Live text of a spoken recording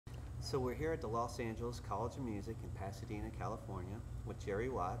So we're here at the Los Angeles College of Music in Pasadena, California with Jerry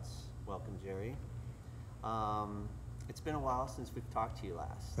Watts. Welcome, Jerry. It's been a while since we've talked to you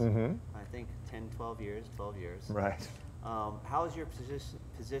last. I think 10, 12 years. Right. How is your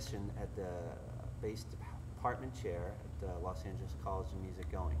position at the bass department chair at the Los Angeles College of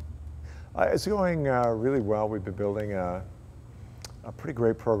Music going? It's going really well. We've been building a pretty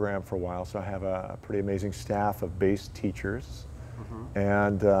great program for a while, so I have a pretty amazing staff of bass teachers.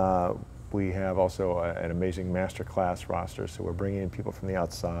 And we have also an amazing master class roster, so we're bringing in people from the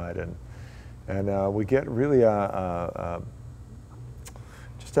outside, and we get really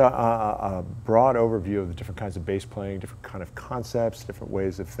just a broad overview of the different kinds of bass playing, different kind of concepts, different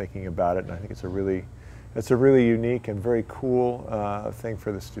ways of thinking about it, and I think it's a really unique and very cool thing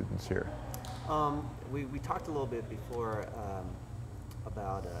for the students here. We talked a little bit before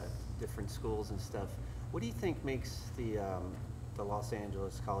about different schools and stuff. What do you think makes the Los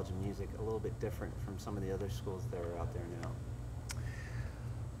Angeles College of Music a little bit different from some of the other schools that are out there now?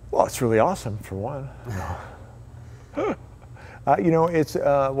 Well, it's really awesome, for one. You know, it's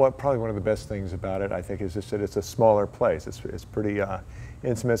probably one of the best things about it, I think, is just that it's a smaller place. It's pretty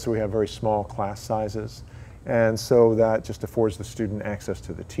intimate, so we have very small class sizes, and so that just affords the student access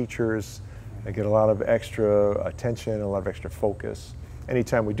to the teachers. They get a lot of extra attention, a lot of extra focus.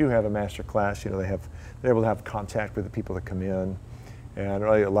 Anytime we do have a master class, you know, they're able to have contact with the people that come in, and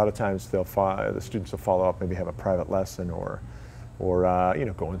really a lot of times the students will follow up, maybe have a private lesson, or you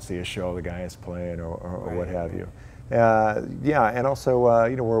know, go and see a show the guy is playing, or what have you. Yeah, and also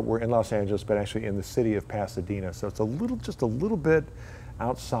you know, we're in Los Angeles, but actually in the city of Pasadena, so it's just a little bit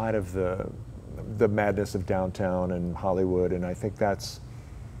outside of the madness of downtown and Hollywood, and I think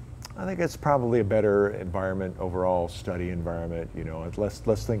it's probably a better environment overall, study environment. You know, less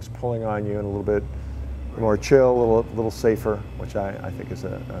things pulling on you, and a little bit more chill, a little safer, which I think is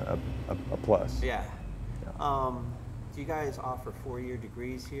a plus. Yeah. Do you guys offer 4-year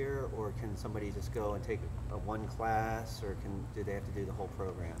degrees here, or can somebody just go and take one class, or do they have to do the whole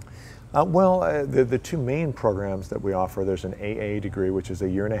program? Well, the two main programs that we offer, there's an AA degree, which is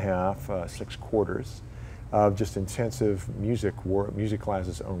 1.5 years, 6 quarters. Of just intensive music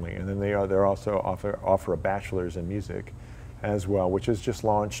classes only, and then they also offer a bachelor's in music as well, which is just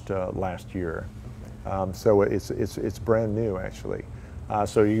launched last year. So it's brand new, actually.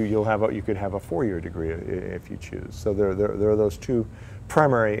 So you could have a 4-year degree if you choose. So there are those two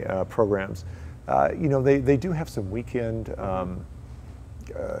primary programs. You know, they do have some weekend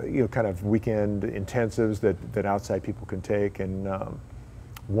you know, kind of weekend intensives that outside people can take, and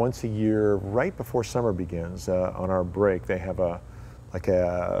once a year, right before summer begins, on our break, they have like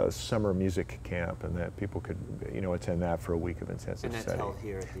a summer music camp, and that people could, you know, attend that for a week of intensive study. And that's held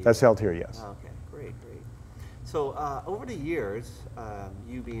here at the... That's held here, yes. Okay, great. So over the years,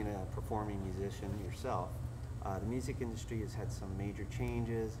 you being a performing musician yourself, the music industry has had some major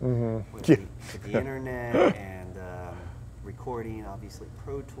changes with the internet and recording, obviously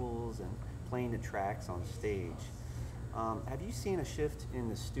Pro Tools, and playing the tracks on stage. Have you seen a shift in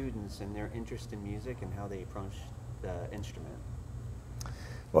the students and their interest in music and how they approach the instrument?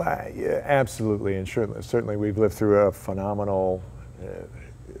 Well, yeah, absolutely, and certainly we've lived through a phenomenal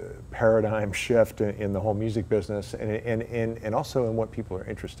paradigm shift in the whole music business, and also in what people are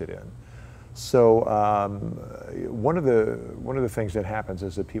interested in. So one of the things that happens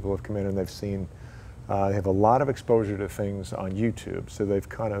is that people have come in and they've seen, they have a lot of exposure to things on YouTube, so they've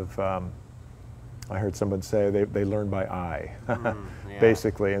kind of I heard someone say they learn by eye,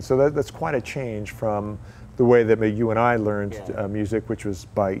 basically, and so that's quite a change from the way that you and I learned music, which was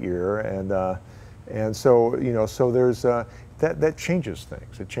by ear, and so, you know, so there's that changes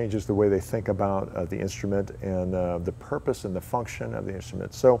things. It changes the way they think about the instrument and the purpose and the function of the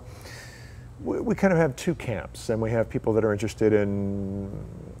instrument. So we kind of have two camps, and we have people that are interested in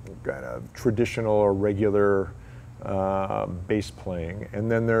kind of traditional or regular bass playing, and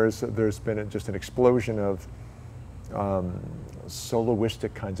then there's been just an explosion of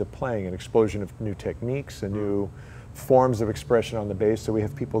soloistic kinds of playing, an explosion of new techniques and new forms of expression on the bass. So we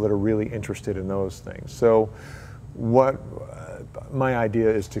have people that are really interested in those things. So what my idea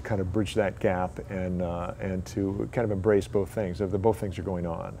is to kind of bridge that gap and to kind of embrace both things. Both things are going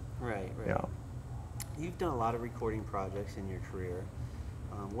on. Right. Yeah. You've done a lot of recording projects in your career.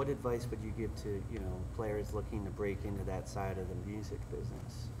 What advice would you give to, you know, players looking to break into that side of the music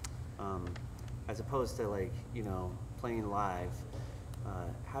business, as opposed to, like, you know, playing live?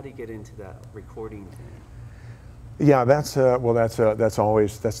 How do you get into that recording thing? Yeah, that's the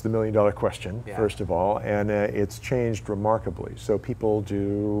 $1 million question, first of all, and it's changed remarkably. So people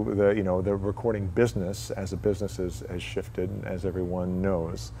do the recording business as a business has shifted, as everyone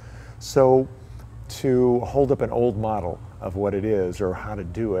knows. So to hold up an old model of what it is or how to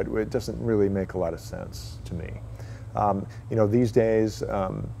do it, it doesn't really make a lot of sense to me. You know, these days,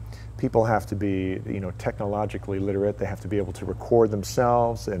 people have to be, you know, technologically literate. They have to be able to record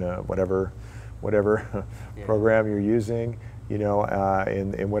themselves in a whatever yeah. program you're using, you know,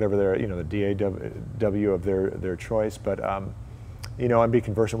 in whatever their, you know, the DAW of their choice. But you know, and be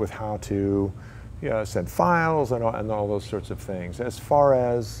conversant with how to, you know, send files and all those sorts of things. As far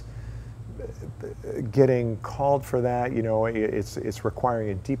as getting called for that, you know, it's requiring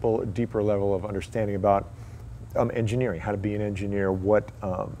a deeper level of understanding about engineering, how to be an engineer, what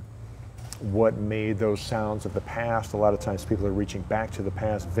made those sounds of the past. A lot of times people are reaching back to the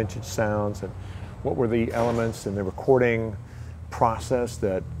past, vintage sounds, and what were the elements in the recording process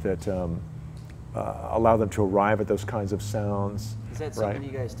that allow them to arrive at those kinds of sounds. Is that something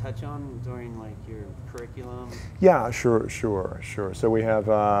you guys touch on during like your curriculum? Yeah, sure. So we have,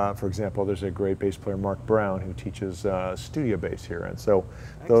 for example, there's a great bass player, Mark Brown, who teaches studio bass here, and so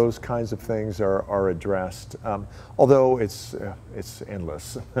excellent. Those kinds of things are addressed. Although it's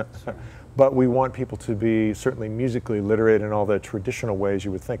endless, sure. But we want people to be certainly musically literate in all the traditional ways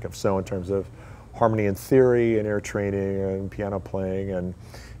you would think of. So in terms of harmony and theory and air training and piano playing, and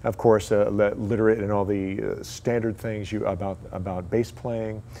of course literate in all the standard things about bass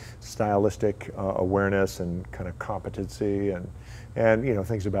playing, stylistic awareness and kind of competency, and you know,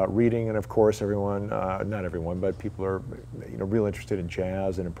 things about reading, and of course everyone, not everyone, but people are, you know, real interested in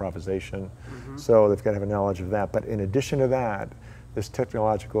jazz and improvisation, so they've got to have a knowledge of that. But in addition to that, this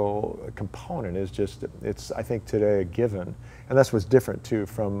technological component is just, it's, I think today, a given. And that's what's different too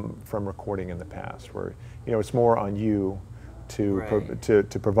from recording in the past, where, you know, it's more on you to, right.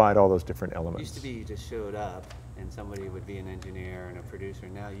 to provide all those different elements. It used to be you just showed up and somebody would be an engineer and a producer.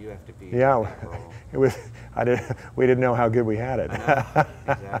 Now you have to be yeah, it was, we didn't know how good we had it. I know,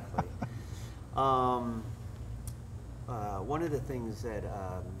 exactly. One of the things that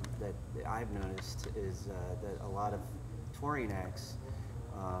I've noticed is that a lot of touring acts,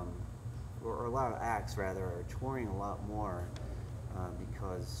 or a lot of acts rather, are touring a lot more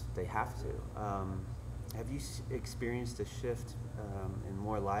because they have to. Have you experienced a shift in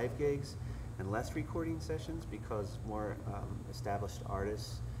more live gigs and less recording sessions because more established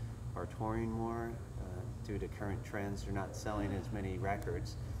artists are touring more due to current trends? They're not selling as many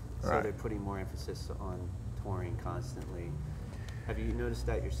records, so right. They're putting more emphasis on touring constantly. Have you noticed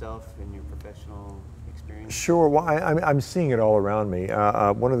that yourself in your professional experience? Sure. Well, I'm seeing it all around me.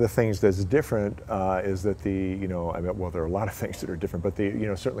 One of the things that's different is that you know, I mean, well, there are a lot of things that are different, but you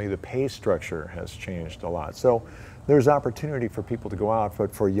know, certainly the pay structure has changed a lot. So there's opportunity for people to go out,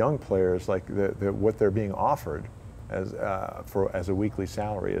 but for young players, like what they're being offered as a weekly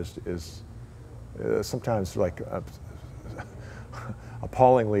salary is sometimes like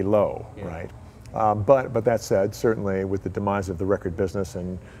appallingly low, yeah. Right? But that said, certainly with the demise of the record business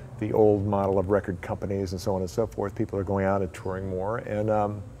and the old model of record companies and so on and so forth, people are going out and touring more,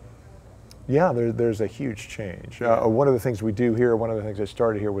 and yeah, there's a huge change. One of the things we do here, one of the things I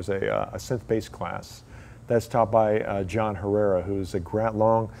started here was a synth bass class that's taught by John Herrera, who's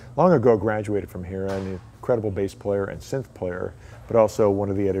long ago graduated from here, an incredible bass player and synth player, but also one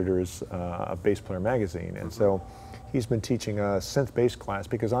of the editors of Bass Player magazine, and so he's been teaching a synth bass class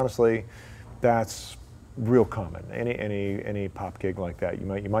because honestly, that's real common. Any pop gig like that, you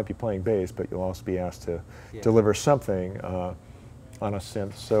might be playing bass, but you'll also be asked to deliver something on a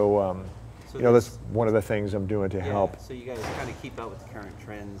synth. So, you know, that's one of the things I'm doing to help. So you guys kind of keep up with the current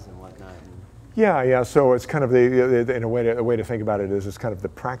trends and whatnot. Yeah. So it's kind of in a way to think about it is it's kind of the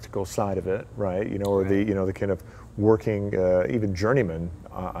practical side of it, right? You know, or right. the kind of working even journeyman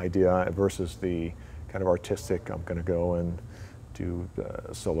idea versus the kind of artistic. I'm going to go and do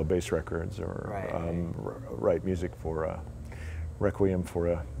solo bass records or write music for a requiem for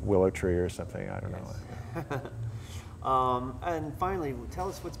a willow tree or something. I don't know. And finally, tell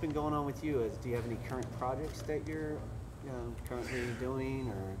us what's been going on with you. Do you have any current projects that you're currently doing?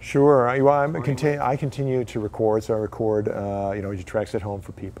 Or sure. I continue to record. So I record you know, tracks at home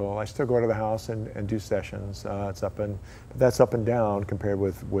for people. I still go to the house and do sessions. That's up and down compared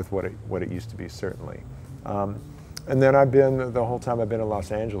with what it used to be, certainly. And then the whole time I've been in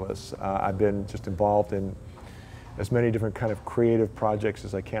Los Angeles, I've been just involved in as many different kind of creative projects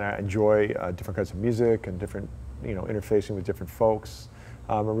as I can. I enjoy different kinds of music and different, you know, interfacing with different folks.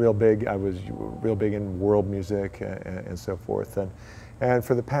 I was real big in world music and so forth. And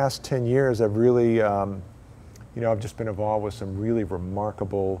for the past 10 years, I've really, you know, I've just been involved with some really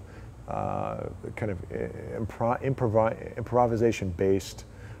remarkable kind of improvisation-based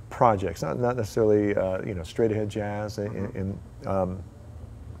projects, not necessarily you know, straight ahead jazz,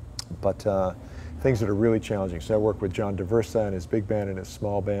 but things that are really challenging. So I work with John DeVersa and his big band and his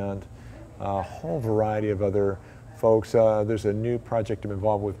small band, a whole variety of other folks. There's a new project I'm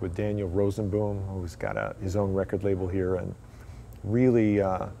involved with Daniel Rosenboom, who's got his own record label here, and really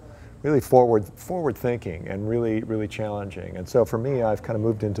forward thinking and really challenging. And so for me, I've kind of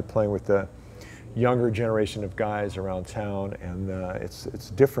moved into playing with the younger generation of guys around town, and it's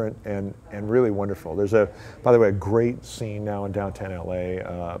different and really wonderful. There's by the way, a great scene now in downtown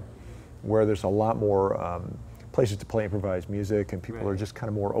LA where there's a lot more places to play improvised music, and people are just kind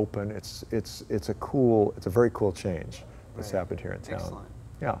of more open. It's a very cool change that's happened here in town. Excellent.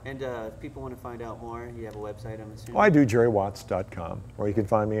 Yeah. And if people want to find out more, you have a website, I'm assuming? Well, I do jerrywatts.com, or you can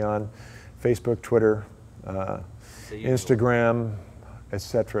find me on Facebook, Twitter, Instagram,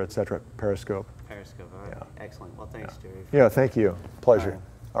 etc., Periscope. Periscope, all right. Yeah. Excellent. Well, thanks, Jerry. Yeah, thank you. Pleasure.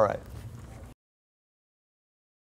 All right.